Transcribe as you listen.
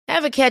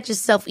Ever catch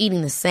yourself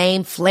eating the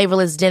same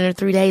flavorless dinner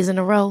 3 days in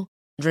a row?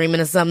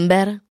 Dreaming of something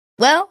better?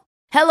 Well,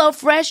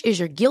 HelloFresh is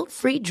your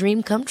guilt-free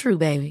dream come true,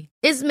 baby.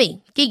 It's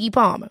me, Keke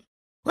Palmer.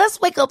 Let's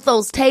wake up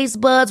those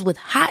taste buds with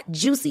hot,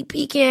 juicy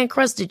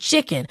pecan-crusted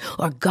chicken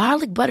or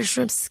garlic butter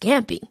shrimp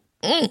scampi.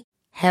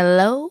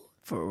 Hello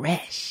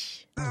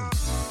Fresh.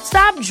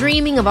 Stop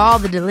dreaming of all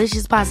the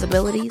delicious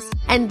possibilities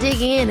and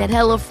dig in at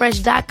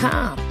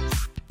HelloFresh.com.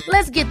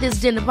 Let's get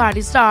this dinner party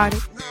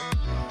started.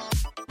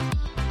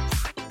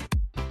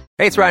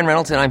 Hey, it's Ryan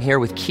Reynolds, and I'm here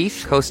with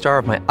Keith, co-star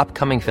of my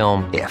upcoming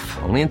film, If,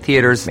 only in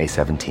theaters May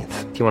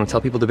 17th. Do you want to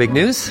tell people the big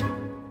news?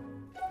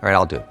 All right,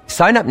 I'll do it.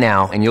 Sign up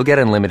now and you'll get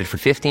unlimited for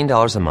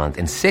 $15 a month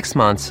and 6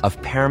 months of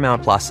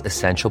Paramount Plus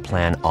Essential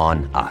Plan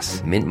on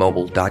us.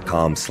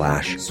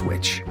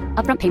 MintMobile.com/switch.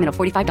 Upfront payment of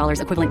 $45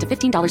 equivalent to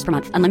 $15 per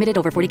month. Unlimited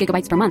over 40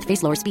 gigabytes per month.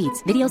 Face lower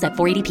speeds. Videos at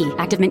 480p.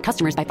 Active Mint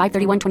customers by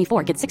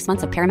 531.24 get 6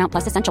 months of Paramount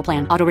Plus Essential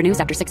Plan. Auto renews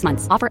after 6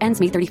 months. Offer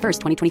ends May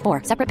 31st,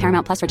 2024. Separate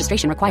Paramount Plus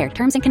registration required.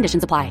 Terms and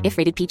conditions apply if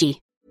rated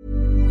PG.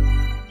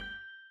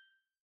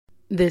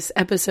 This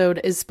episode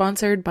is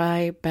sponsored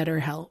by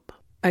BetterHelp.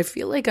 I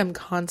feel like I'm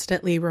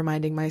constantly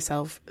reminding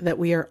myself that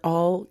we are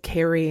all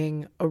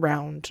carrying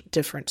around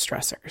different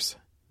stressors,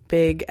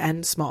 big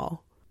and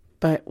small.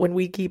 But when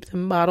we keep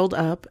them bottled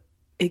up,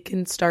 it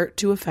can start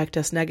to affect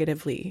us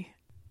negatively.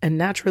 And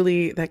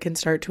naturally, that can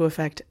start to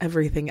affect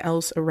everything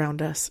else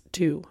around us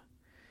too.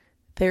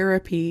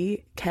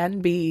 Therapy can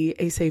be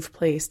a safe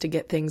place to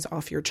get things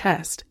off your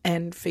chest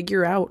and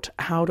figure out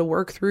how to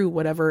work through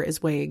whatever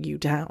is weighing you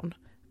down.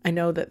 I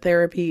know that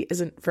therapy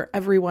isn't for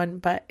everyone,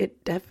 but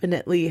it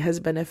definitely has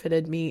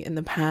benefited me in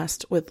the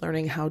past with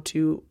learning how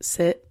to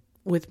sit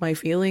with my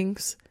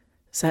feelings,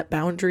 set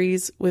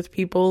boundaries with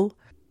people,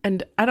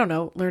 and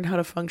learn how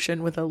to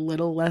function with a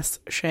little less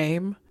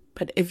shame.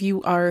 But if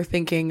you are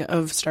thinking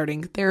of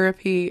starting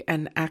therapy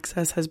and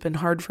access has been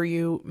hard for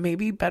you,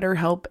 maybe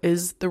BetterHelp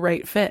is the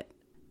right fit.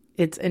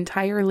 It's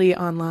entirely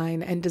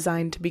online and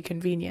designed to be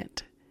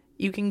convenient.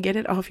 You can get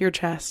it off your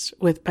chest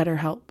with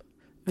BetterHelp.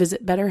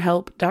 Visit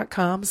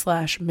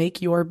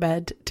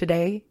BetterHelp.com/makeyourbed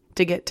today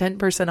to get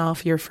 10%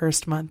 off your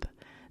first month.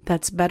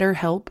 That's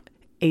BetterHelp,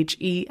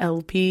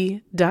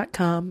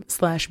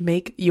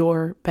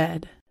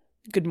 HELP.com/makeyourbed.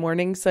 Good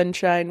morning,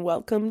 sunshine.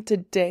 Welcome to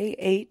day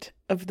 8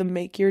 of the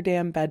Make Your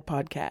Damn Bed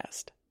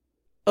podcast.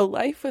 A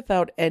life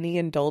without any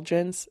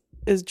indulgence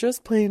is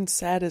just plain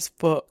sad as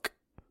fuck.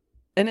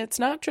 And it's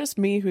not just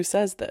me who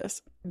says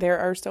this. There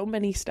are so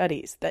many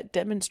studies that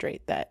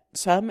demonstrate that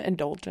some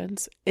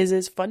indulgence is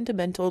as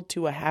fundamental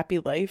to a happy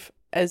life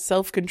as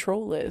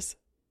self-control is.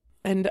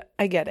 And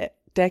I get it.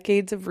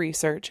 Decades of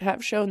research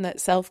have shown that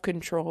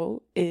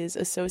self-control is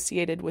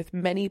associated with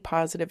many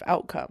positive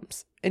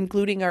outcomes,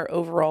 including our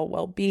overall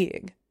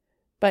well-being.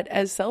 But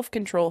as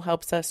self-control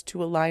helps us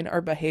to align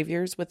our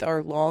behaviors with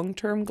our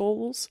long-term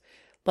goals,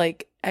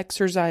 like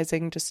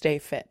exercising to stay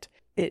fit,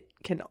 it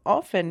can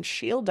often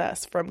shield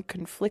us from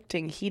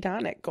conflicting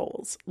hedonic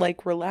goals,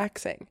 like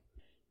relaxing.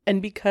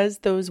 And because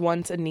those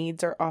wants and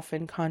needs are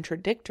often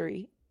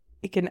contradictory,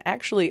 it can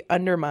actually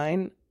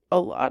undermine a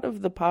lot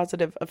of the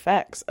positive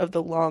effects of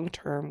the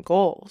long-term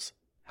goals.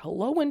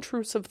 Hello,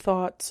 intrusive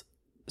thoughts.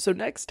 So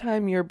next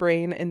time your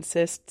brain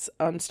insists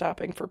on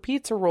stopping for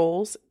pizza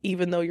rolls,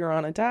 even though you're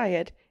on a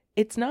diet,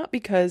 it's not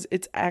because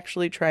it's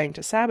actually trying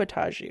to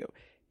sabotage you.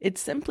 It's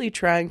simply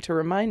trying to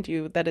remind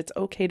you that it's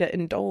okay to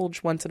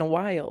indulge once in a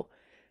while.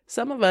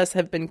 Some of us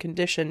have been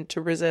conditioned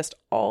to resist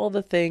all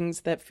the things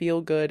that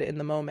feel good in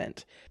the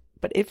moment.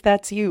 But if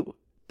that's you,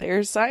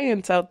 there's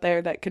science out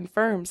there that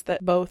confirms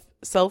that both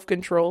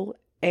self-control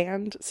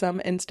and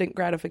some instant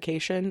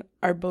gratification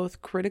are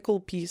both critical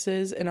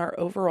pieces in our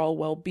overall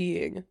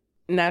well-being.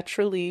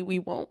 Naturally, we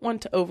won't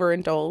want to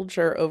overindulge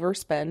or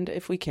overspend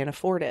if we can't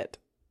afford it.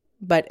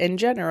 But in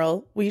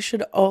general, we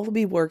should all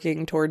be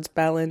working towards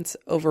balance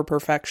over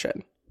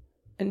perfection.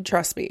 And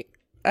trust me,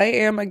 I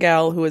am a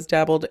gal who has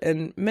dabbled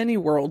in many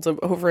worlds of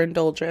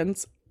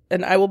overindulgence,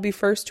 and I will be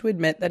first to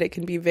admit that it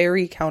can be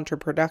very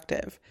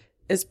counterproductive,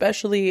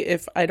 especially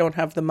if I don't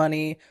have the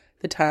money,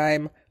 the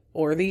time,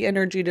 or the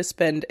energy to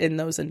spend in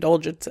those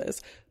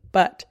indulgences.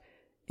 But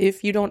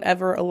if you don't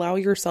ever allow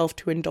yourself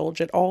to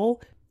indulge at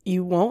all,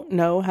 you won't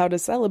know how to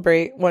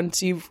celebrate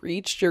once you've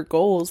reached your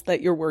goals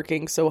that you're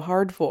working so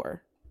hard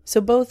for. So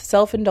both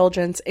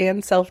self-indulgence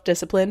and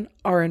self-discipline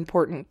are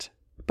important.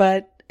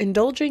 But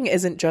indulging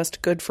isn't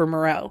just good for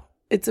morale.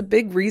 It's a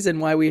big reason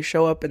why we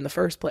show up in the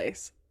first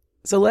place.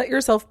 So let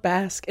yourself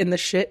bask in the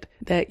shit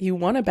that you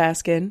want to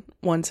bask in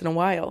once in a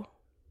while.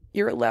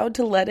 You're allowed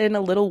to let in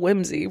a little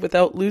whimsy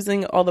without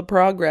losing all the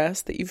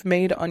progress that you've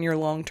made on your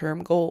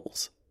long-term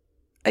goals.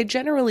 I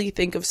generally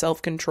think of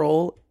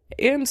self-control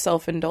and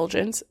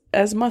self-indulgence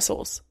as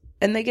muscles,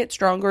 and they get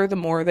stronger the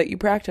more that you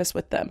practice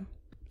with them.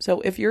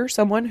 So if you're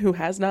someone who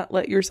has not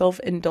let yourself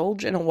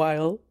indulge in a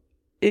while,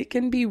 it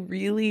can be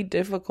really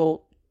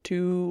difficult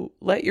to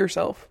let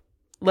yourself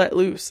let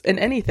loose in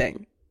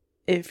anything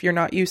if you're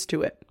not used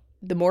to it.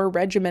 The more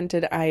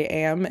regimented I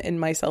am in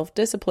my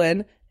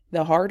self-discipline,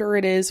 the harder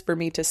it is for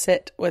me to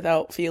sit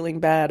without feeling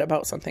bad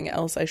about something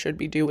else I should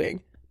be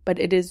doing. but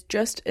it is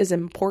just as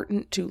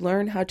important to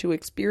learn how to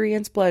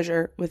experience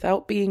pleasure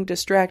without being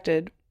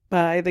distracted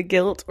by the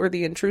guilt or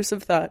the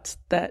intrusive thoughts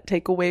that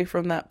take away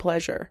from that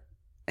pleasure.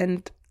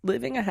 And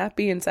living a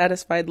happy and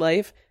satisfied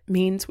life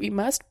means we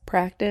must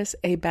practice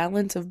a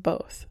balance of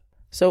both.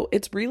 So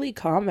it's really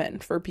common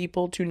for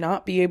people to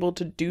not be able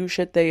to do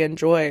shit they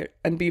enjoy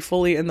and be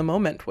fully in the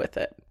moment with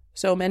it.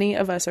 So many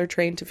of us are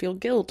trained to feel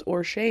guilt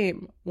or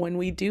shame when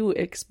we do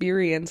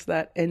experience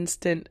that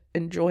instant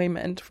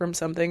enjoyment from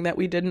something that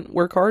we didn't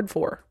work hard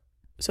for.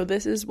 So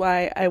this is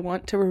why I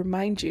want to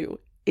remind you,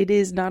 it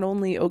is not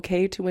only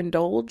okay to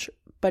indulge,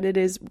 but it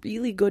is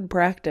really good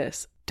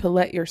practice to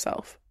let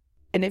yourself.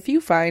 And if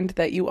you find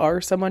that you are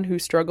someone who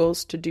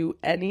struggles to do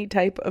any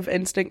type of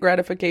instant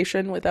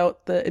gratification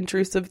without the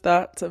intrusive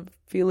thoughts of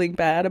feeling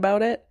bad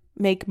about it,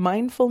 make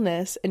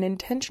mindfulness an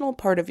intentional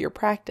part of your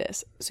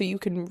practice so you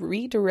can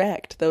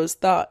redirect those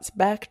thoughts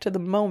back to the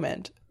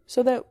moment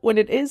so that when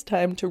it is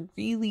time to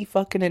really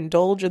fucking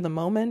indulge in the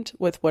moment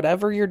with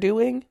whatever you're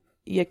doing,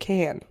 you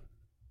can.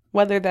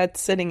 Whether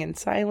that's sitting in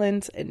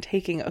silence and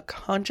taking a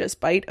conscious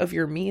bite of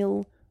your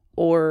meal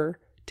or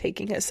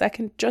taking a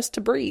second just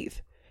to breathe.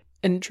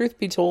 And truth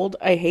be told,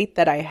 I hate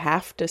that I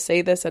have to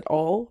say this at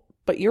all,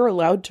 but you're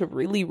allowed to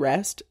really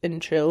rest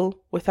and chill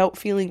without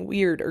feeling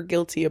weird or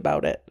guilty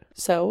about it.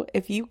 So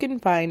if you can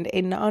find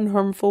a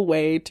non-harmful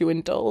way to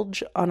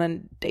indulge on a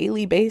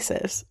daily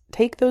basis,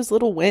 take those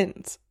little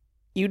wins.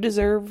 You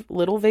deserve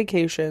little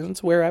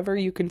vacations wherever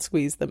you can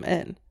squeeze them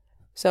in.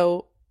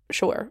 So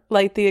sure,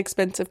 light the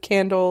expensive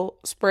candle,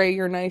 spray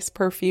your nice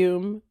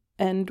perfume,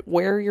 and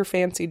wear your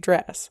fancy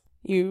dress.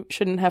 You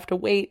shouldn't have to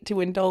wait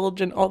to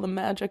indulge in all the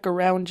magic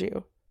around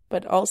you.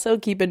 But also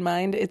keep in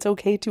mind, it's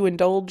okay to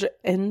indulge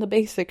in the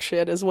basic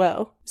shit as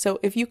well. So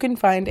if you can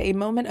find a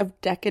moment of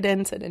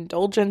decadence and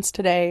indulgence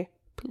today,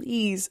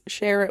 please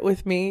share it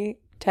with me.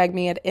 Tag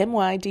me at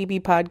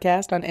MYDB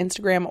Podcast on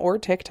Instagram or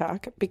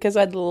TikTok, because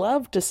I'd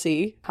love to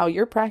see how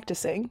you're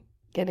practicing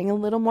getting a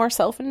little more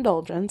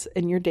self-indulgence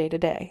in your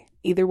day-to-day.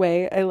 Either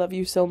way, I love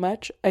you so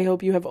much. I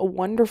hope you have a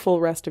wonderful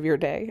rest of your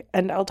day,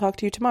 and I'll talk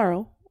to you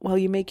tomorrow while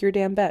you make your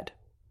damn bed.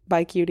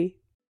 Bye, cutie.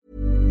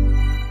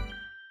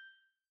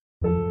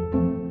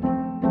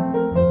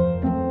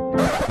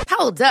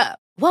 Hold up.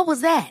 What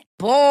was that?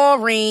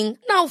 Boring.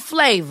 No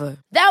flavor.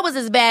 That was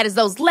as bad as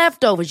those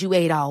leftovers you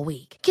ate all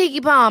week.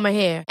 Keke Palmer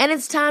here, and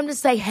it's time to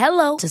say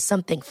hello to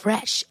something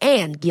fresh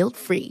and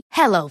guilt-free.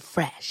 Hello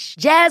Fresh.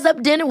 Jazz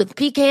up dinner with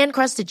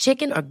pecan-crusted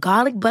chicken or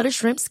garlic butter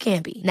shrimp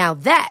scampi. Now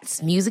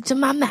that's music to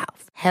my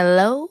mouth.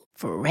 Hello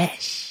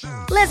Fresh.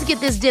 Let's get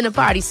this dinner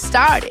party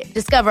started.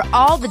 Discover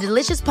all the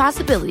delicious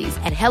possibilities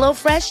at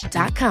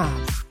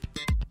HelloFresh.com.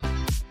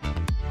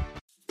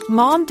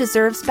 Mom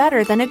deserves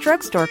better than a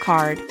drugstore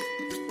card.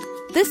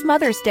 This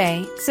Mother's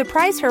Day,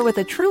 surprise her with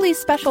a truly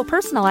special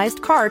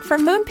personalized card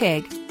from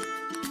Moonpig.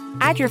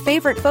 Add your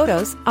favorite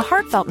photos, a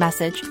heartfelt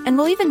message, and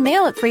we'll even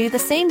mail it for you the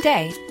same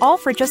day, all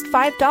for just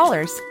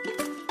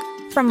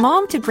 $5. From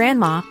mom to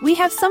grandma, we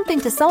have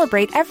something to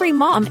celebrate every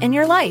mom in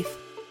your life.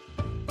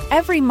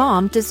 Every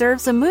mom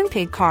deserves a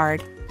Moonpig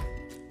card.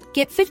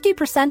 Get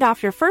 50%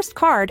 off your first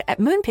card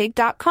at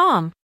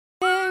Moonpig.com.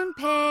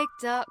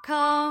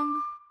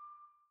 Moonpig.com.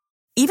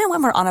 Even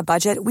when we're on a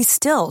budget, we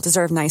still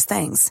deserve nice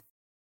things.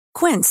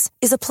 Quince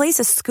is a place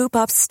to scoop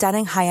up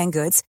stunning high-end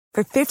goods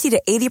for 50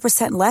 to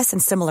 80% less than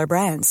similar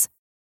brands.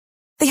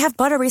 They have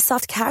buttery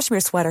soft cashmere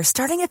sweaters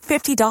starting at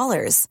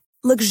 $50,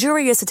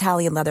 luxurious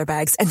Italian leather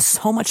bags, and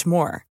so much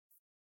more.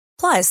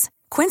 Plus,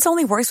 Quince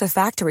only works with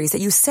factories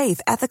that use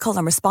safe, ethical,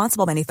 and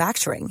responsible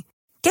manufacturing.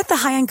 Get the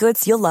high-end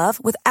goods you'll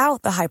love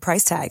without the high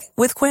price tag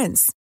with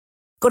Quince.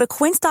 Go to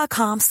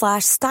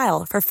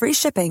quince.com/style for free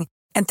shipping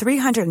and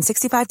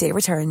 365-day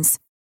returns.